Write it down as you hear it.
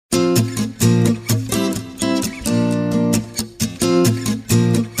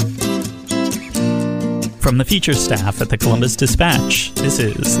From the feature staff at the Columbus Dispatch, this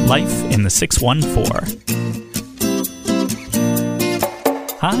is Life in the 614.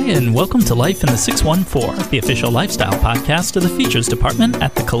 Hi, and welcome to Life in the 614, the official lifestyle podcast of the features department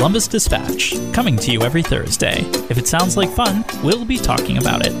at the Columbus Dispatch, coming to you every Thursday. If it sounds like fun, we'll be talking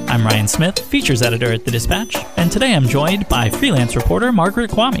about it. I'm Ryan Smith, features editor at the Dispatch, and today I'm joined by freelance reporter Margaret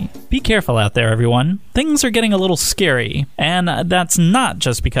Kwame. Be careful out there, everyone. Things are getting a little scary, and that's not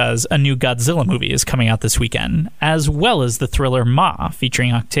just because a new Godzilla movie is coming out this weekend, as well as the thriller Ma,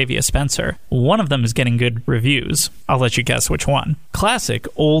 featuring Octavia Spencer. One of them is getting good reviews. I'll let you guess which one. Classic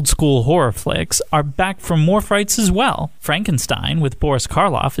old-school horror flicks are back for more frights as well. Frankenstein with Boris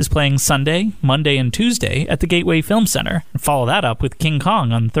Karloff is playing Sunday, Monday, and Tuesday at the Gateway Film Center. And follow that up with King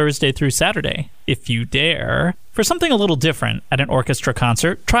Kong on Thursday through Saturday, if you dare. For something a little different at an orchestra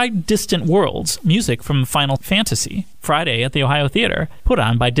concert, try Distant Worlds, music from Final Fantasy, Friday at the Ohio Theater, put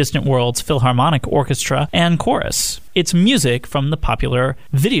on by Distant Worlds Philharmonic Orchestra and Chorus. It's music from the popular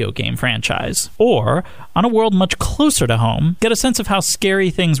video game franchise. Or, on a world much closer to home, get a sense of how scary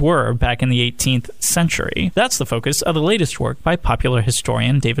things were back in the 18th century. That's the focus of the latest work by popular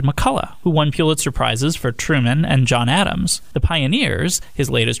historian David McCullough, who won Pulitzer Prizes for Truman and John Adams. The Pioneers, his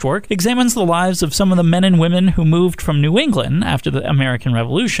latest work, examines the lives of some of the men and women who moved from New England after the American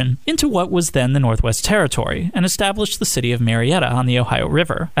Revolution into what was then the Northwest Territory and established the city of Marietta on the Ohio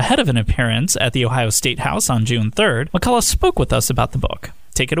River. Ahead of an appearance at the Ohio State House on June 3rd, McCullough spoke with us about the book.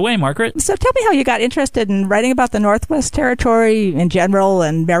 Take it away, Margaret. So tell me how you got interested in writing about the Northwest Territory in general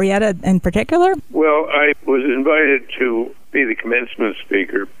and Marietta in particular? Well, I was invited to be the commencement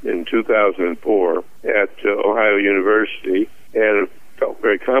speaker in 2004 at Ohio University and felt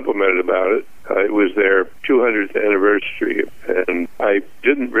very complimented about it. It was their 200th anniversary, and I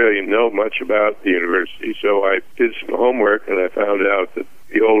didn't really know much about the university, so I did some homework, and I found out that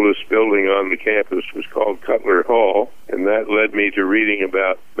the oldest building on the campus was called Cutler Hall, and that led me to reading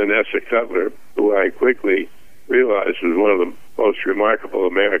about Manasseh Cutler, who I quickly realized was one of the most remarkable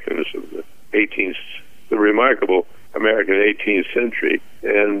Americans of the remarkable American 18th century,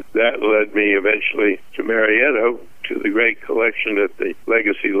 and that led me eventually to Marietta, to the great collection at the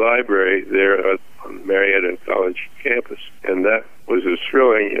Legacy Library there on the Marietta College campus. And that was as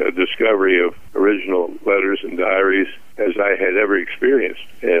thrilling a discovery of original letters and diaries as I had ever experienced.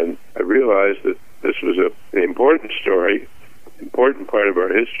 And I realized that this was an important story, important part of our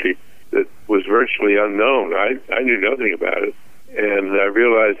history that was virtually unknown. I knew nothing about it. And I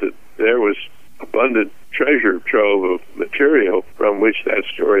realized that there was abundant treasure trove of material from which that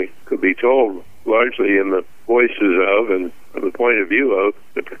story could be told, largely in the voices of and from the point of view of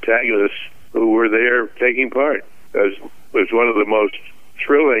the protagonists who were there taking part. That was one of the most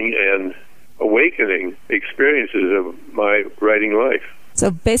thrilling and awakening experiences of my writing life.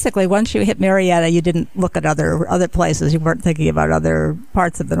 So basically, once you hit Marietta, you didn't look at other places. You weren't thinking about other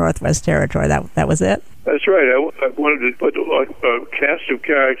parts of the Northwest Territory. That was it? That's right. I wanted to put a cast of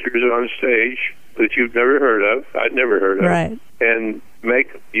characters on stage that you've never heard of, I'd never heard of, right, and make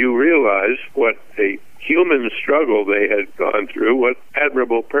you realize what a human struggle they had gone through, what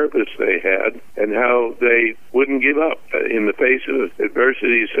admirable purpose they had, and how they wouldn't give up in the face of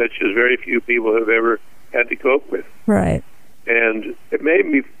adversities such as very few people have ever had to cope with. Right. And it made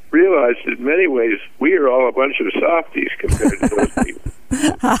me realize that in many ways we are all a bunch of softies compared to those people.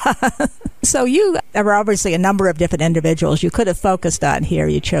 So you are obviously a number of different individuals you could have focused on here.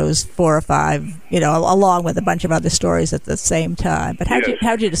 You chose 4 or 5, along with a bunch of other stories at the same time. But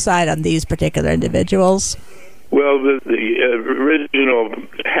how'd you decide on these particular individuals? Well, the original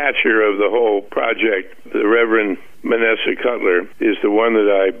hatcher of the whole project, the Reverend Manasseh Cutler, is the one that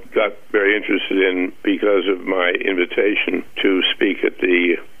I got very interested in because of my invitation to speak at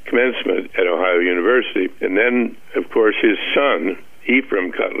the commencement at Ohio University. And then, of course, his son,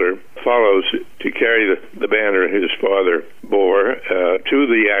 Ephraim Cutler, follows to carry the banner his father bore to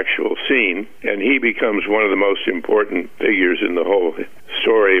the actual scene, and he becomes one of the most important figures in the whole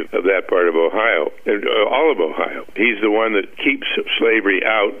story of that part of Ohio, and all of Ohio. He's the one that keeps slavery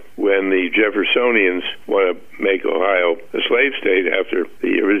out when the Jeffersonians want to make Ohio a slave state after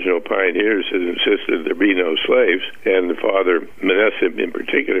the original pioneers had insisted there be no slaves, and the father, Manasseh in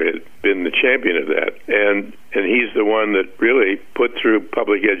particular, had been the champion of that. And he's the one that really put through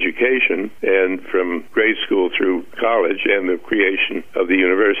public education and from grade school through college and the creation of the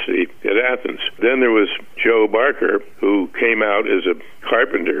university at Athens. Then there was Joe Barker, who came out as a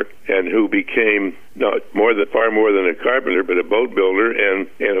carpenter and who became far more than a carpenter, but a boat builder and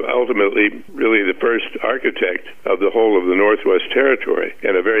ultimately really the first architect of the whole of the Northwest Territory,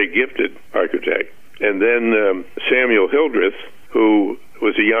 and a very gifted architect. And then Samuel Hildreth, who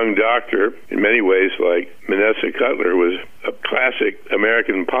was a young doctor, in many ways like Manessa Cutler, was a classic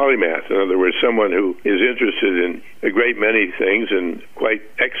American polymath. In other words, someone who is interested in a great many things and quite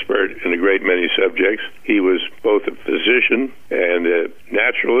expert in a great many subjects. He was both a physician and a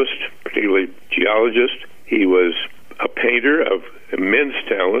naturalist, particularly geologist. He was a painter of immense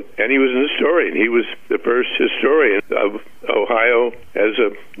talent, and he was an historian. He was the first historian of Ohio as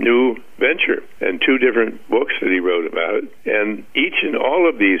a new venture, and 2 different books that he wrote about it. And each and all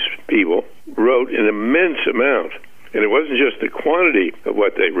of these people wrote an immense amount. And it wasn't just the quantity of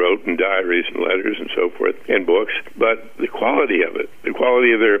what they wrote in diaries and letters and so forth and books, but the quality of it, the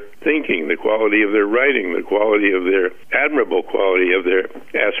quality of their thinking, the quality of their writing, the quality of their admirable quality of their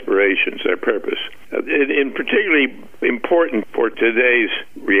aspirations, their purpose. And particularly important for today's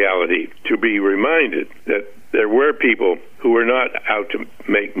reality to be reminded that there were people who were not out to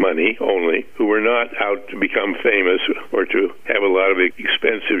make money only, who were not out to become famous or to have a lot of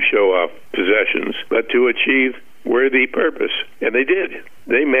expensive show-off possessions, but to achieve worthy purpose. And they did.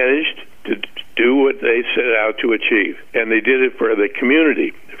 They managed to do what they set out to achieve. And they did it for the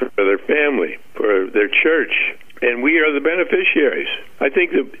community, for their family, for their church. And we are the beneficiaries. I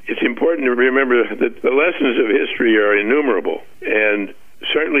think that it's important to remember that the lessons of history are innumerable. And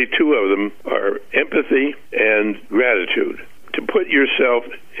certainly 2 of them are empathy and gratitude. To put yourself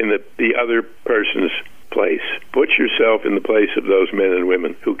in the other person's place. Put yourself in the place of those men and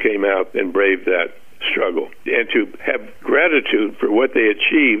women who came out and braved that struggle, and to have gratitude for what they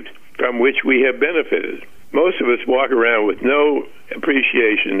achieved from which we have benefited. Most of us walk around with no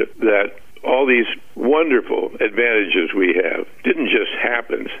appreciation that all these wonderful advantages we have didn't just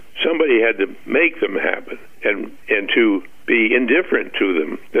happen. Somebody had to make them happen, and to be indifferent to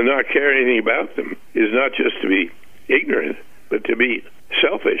them, to not care anything about them, is not just to be ignorant, but to be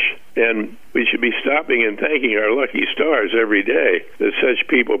selfish. And we should be stopping and thanking our lucky stars every day that such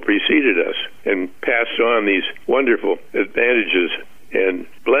people preceded us and passed on these wonderful advantages and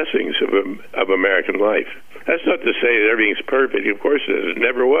blessings of American life. That's not to say that everything's perfect. Of course it is. It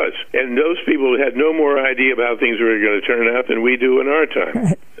never was. And those people had no more idea about how things were going to turn out than we do in our time.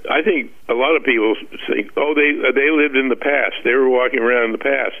 Right. I think a lot of people think, oh, they lived in the past. They were walking around in the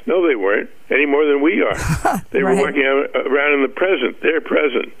past. No, they weren't, any more than we are. They were walking around in the present, their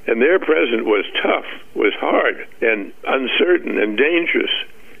present. And their present was tough, was hard, and uncertain, and dangerous,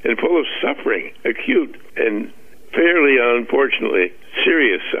 and full of suffering, acute, and fairly, unfortunately,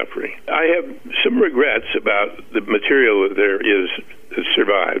 serious suffering. I have some regrets about the material that there is that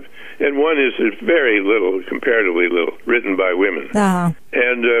survived. And one is there's very little, comparatively little, written by women. Uh-huh.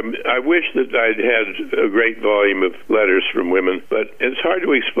 And I wish that I'd had a great volume of letters from women, but it's hard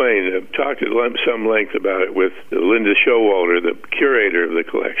to explain. I've talked at some length about it with Linda Showalter, the curator of the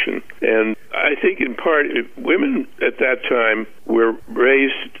collection. And I think in part, women at that time were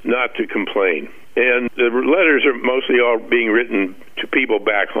raised not to complain. And the letters are mostly all being written to people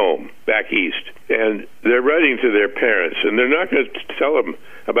back home, back east. And they're writing to their parents, and they're not going to tell them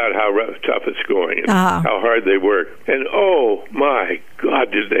about how tough it's going and how hard they work. And oh, my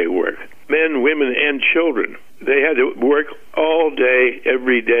God, did they work. Men, women, and children. They had to work all day,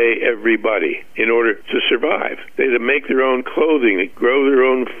 everybody, in order to survive. They had to make their own clothing, grow their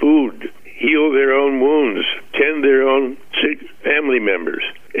own food, heal their own wounds, tend their own sick family members.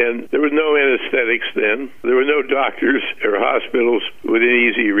 And there was no anesthetics then. There were no doctors or hospitals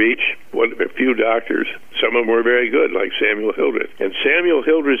within easy reach. A few doctors. Some of them were very good, like Samuel Hildreth. And Samuel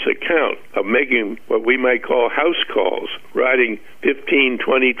Hildreth's account of making what we might call house calls, riding 15,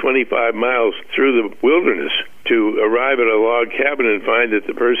 20, 25 miles through the wilderness to arrive at a log cabin and find that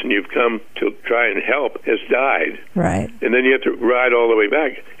the person you've come to try and help has died. Right. And then you have to ride all the way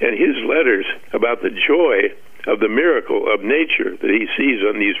back. And his letters about the joy of the miracle of nature that he sees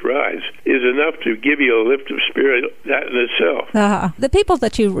on these rides is enough to give you a lift of spirit, that in itself. The people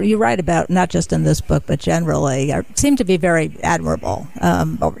that you write about, not just in this book, but generally, seem to be very admirable,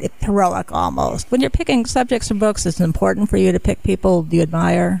 or heroic almost. When you're picking subjects for books, it's important for you to pick people you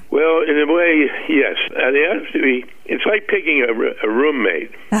admire? Well, in a way, yes. They have to be. It's like picking a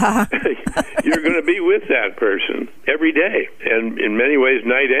roommate. You're going to be with that person every day, and in many ways,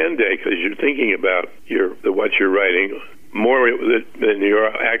 night and day, because you're thinking about what you're writing more than you're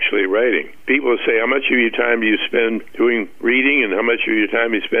actually writing. People say, how much of your time do you spend doing reading and how much of your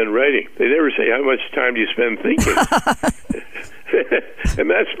time you spend writing? They never say, how much time do you spend thinking? And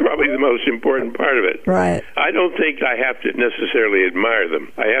that's probably the most important part of it. Right. I don't think I have to necessarily admire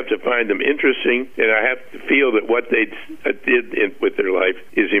them. I have to find them interesting, and I have to feel that what they did with their life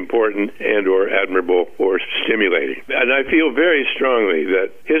is important and or admirable or stimulating. And I feel very strongly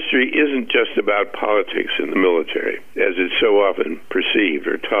that history isn't just about politics in the military, as it's so often perceived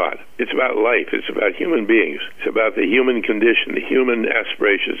or taught. It's about life. It's about human beings. It's about the human condition, the human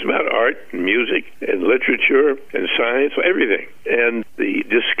aspirations. It's about art and music and literature and science, everything. And the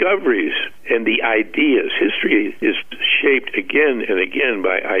discoveries and the ideas. History is shaped again and again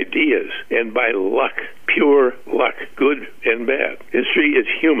by ideas and by luck, pure luck, good and bad. History is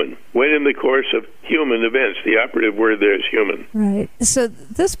human. When in the course of human events, the operative word there is human. Right. So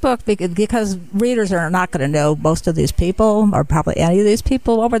this book, because readers are not going to know most of these people, or probably any of these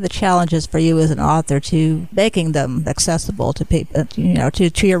people, what were the challenges for you as an author to making them accessible to people,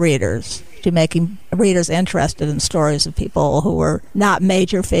 to your readers? To making readers interested in stories of people who were not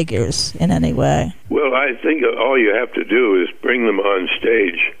major figures in any way? Well, I think all you have to do is bring them on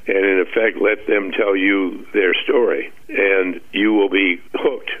stage and, in effect, let them tell you their story, and you will be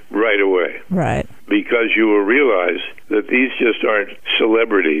hooked right away. Right. Because you will realize that these just aren't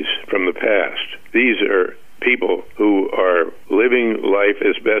celebrities from the past. These are people who are living life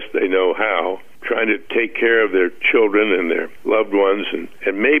as best they know how, trying to take care of their children and their loved ones,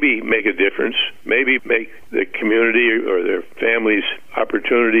 and maybe make a difference, maybe make the community or their families'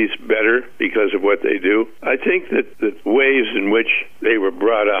 opportunities better because of what they do. I think that the ways in which they were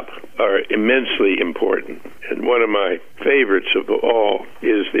brought up are immensely important. And one of my favorites of all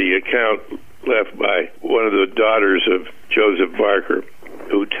is the account left by one of the daughters of Joseph Barker,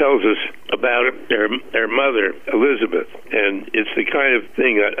 who tells us about their mother, Elizabeth. And it's the kind of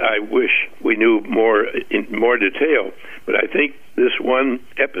thing that I wish we knew more in more detail. But I think this one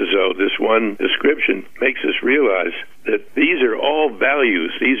episode, this one description, makes us realize that these are all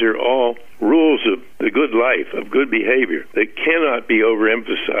values, these are all rules of the good life, of good behavior, that cannot be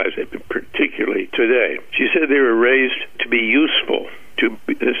overemphasized, particularly today. She said they were raised to be useful,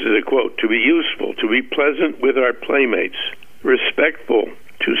 this is a quote, to be useful, to be pleasant with our playmates, respectful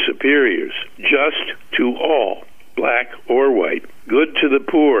to superiors, just to all, black or white, good to the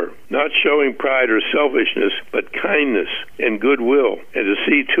poor, not showing pride or selfishness, but kindness and goodwill, and to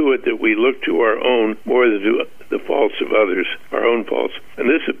see to it that we look to our own more than to the faults of others, our own faults. And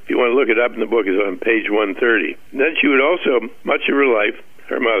this, if you want to look it up in the book, is on page 130. And then she would also, much of her life,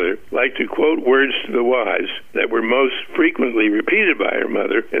 her mother, liked to quote words to the wise that were most frequently repeated by her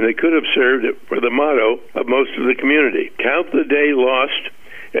mother, and they could have served for the motto of most of the community. Count the day lost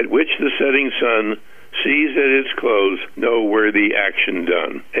at which the setting sun sees at its close no worthy action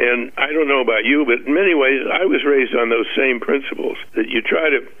done. And I don't know about you, but in many ways I was raised on those same principles, that you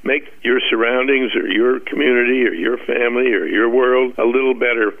try to make your surroundings or your community or your family or your world a little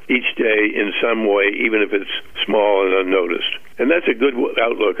better each day in some way, even if it's small and unnoticed. And that's a good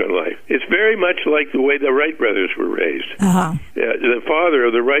outlook on life. It's very much like the way the Wright brothers were raised. Uh-huh. The father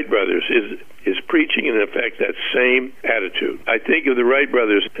of the Wright brothers is preaching, in effect, that same attitude. I think of the Wright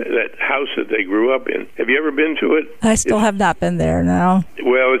brothers, that house that they grew up in. Have you ever been to it? I still have not been there, no.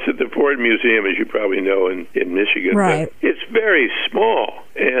 Well, it's at the Ford Museum, as you probably know, in Michigan. Right. But it's very small,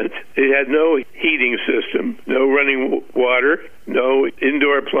 and it had no heating system, no running water, no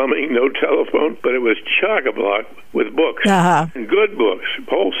indoor plumbing, no telephone, but it was chock-a-block with books, and good books,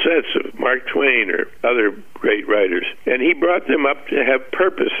 whole sets of Mark Twain or other great writers. And he brought them up to have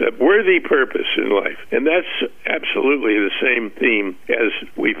purpose, a worthy purpose in life. And that's absolutely the same theme as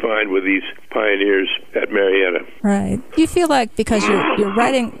we find with these pioneers at Marietta. Right. Do you feel like because you're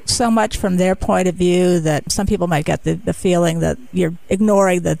writing so much from their point of view that some people might get the feeling that you're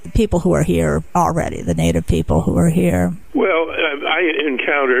ignoring the people who are here already, the native people who are here? Well,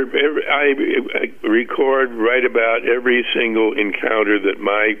 I record, write about every single encounter that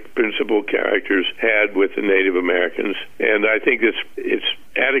my principal characters had with the Native Americans, and I think it's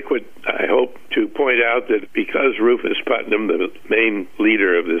adequate, I hope, to point out that because Rufus Putnam, the main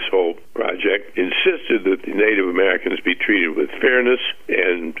leader of this whole project, insisted that the Native Americans be treated with fairness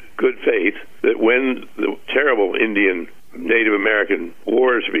and good faith, that when the terrible Native American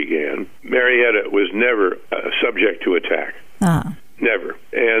wars began, Marietta was never subject to attack. Never.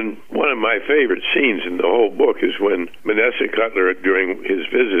 And one of my favorite scenes in the whole book is when Manasseh Cutler, during his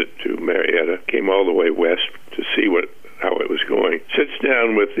visit to Marietta, came all the way west to see how it was going, sits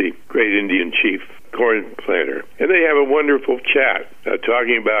down with the great Indian chief, corn planter, and they have a wonderful chat,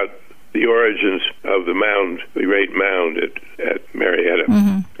 talking about the origins of the mound, the great mound at Marietta.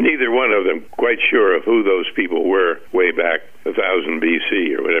 Neither one of them quite sure of who those people were way back 1000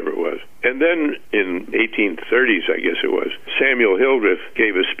 BC or whatever it was. And then in 1830s, I guess it was, Samuel Hildreth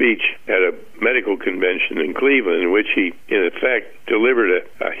gave a speech at a medical convention in Cleveland in which he, in effect, delivered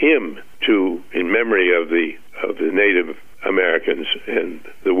a hymn in memory of the Native Americans and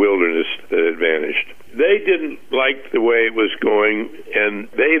the wilderness that had vanished. They didn't like the way it was going, and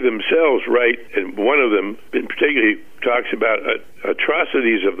they themselves write, and one of them in particular talks about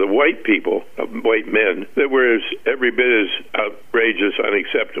atrocities of the white people, of white men, that were every bit as outrageous,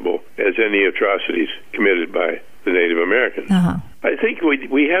 unacceptable as any atrocities committed by the Native Americans. I think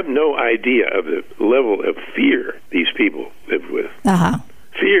we have no idea of the level of fear these people lived with.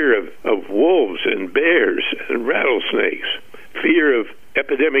 Fear of wolves and bears and rattlesnakes, fear of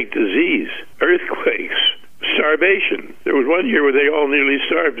epidemic disease, earthquakes, starvation. There was one year where they all nearly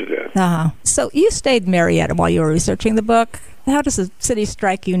starved to death. So you stayed in Marietta while you were researching the book. How does the city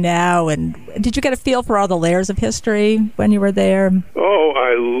strike you now? And did you get a feel for all the layers of history when you were there? Oh,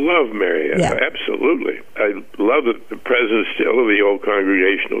 I love Marietta. Absolutely. I love the presence still of the old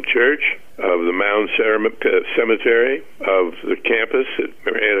Congregational Church, of the Mound Cemetery, of the campus at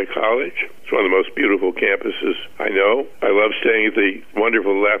Marietta College. It's one of the most beautiful campuses I know. I love staying at the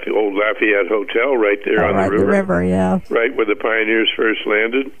wonderful old Lafayette Hotel right there on the river. The river, right where the pioneers first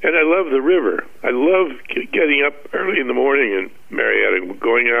landed. And I love the river. I love getting up early in the morning in Marietta,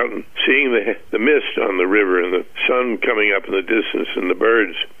 going out and seeing the mist on the river and the sun coming up in the distance and the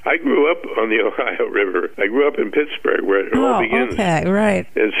birds. I grew up on the Ohio River. I grew up in Pittsburgh, where it all begins. Okay, right.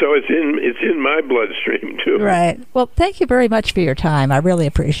 And so it's in my bloodstream too. Right. Well, thank you very much for your time. I really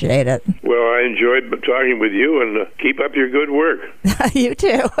appreciate it. Well, I enjoyed talking with you, and keep up your good work. You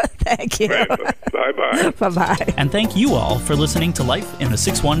too. Thank you. Right. Bye-bye. Bye-bye. And thank you all for listening to Life in the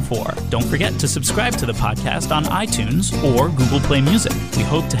 614. Don't forget to subscribe to the podcast on iTunes or Google Play Music. We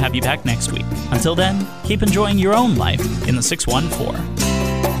hope to have you back next week. Until then, keep enjoying your own life in the 614.